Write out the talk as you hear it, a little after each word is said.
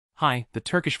Hi, the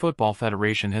Turkish Football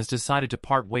Federation has decided to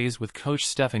part ways with coach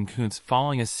Stefan Kuntz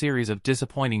following a series of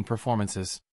disappointing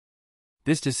performances.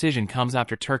 This decision comes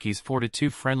after Turkey's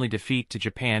 4-2 friendly defeat to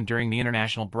Japan during the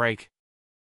international break.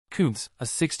 Kuntz, a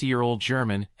 60-year-old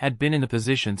German, had been in the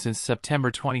position since September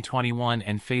 2021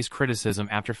 and faced criticism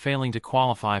after failing to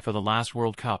qualify for the last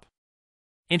World Cup.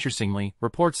 Interestingly,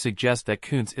 reports suggest that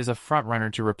Kuntz is a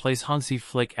frontrunner to replace Hansi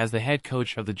Flick as the head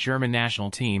coach of the German national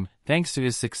team, thanks to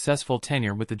his successful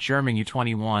tenure with the German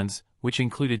U21s, which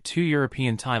included 2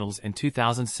 European titles in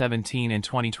 2017 and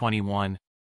 2021.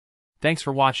 Thanks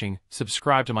for watching,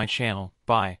 subscribe to my channel,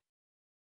 bye.